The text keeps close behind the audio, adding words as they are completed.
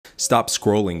Stop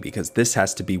scrolling because this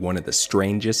has to be one of the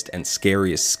strangest and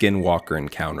scariest skinwalker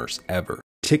encounters ever.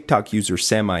 TikTok user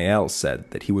Samael said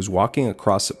that he was walking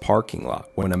across a parking lot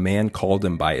when a man called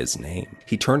him by his name.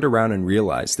 He turned around and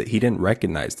realized that he didn't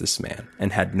recognize this man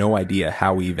and had no idea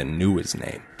how he even knew his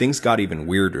name. Things got even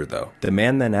weirder though. The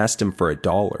man then asked him for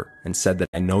 $1 and said that,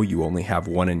 "I know you only have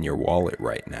one in your wallet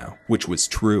right now," which was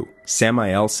true.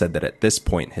 Samael said that at this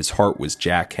point his heart was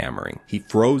jackhammering. He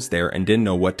froze there and didn't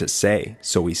know what to say,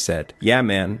 so he said, "Yeah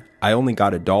man, I only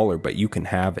got $1 but you can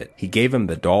have it." He gave him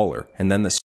the dollar and then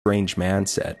the strange man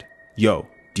said, "Yo,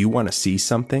 do you want to see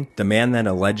something?" The man then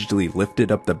allegedly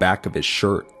lifted up the back of his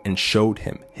shirt and showed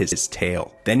him his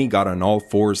tail. Then he got on all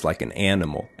fours like an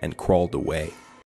animal and crawled away.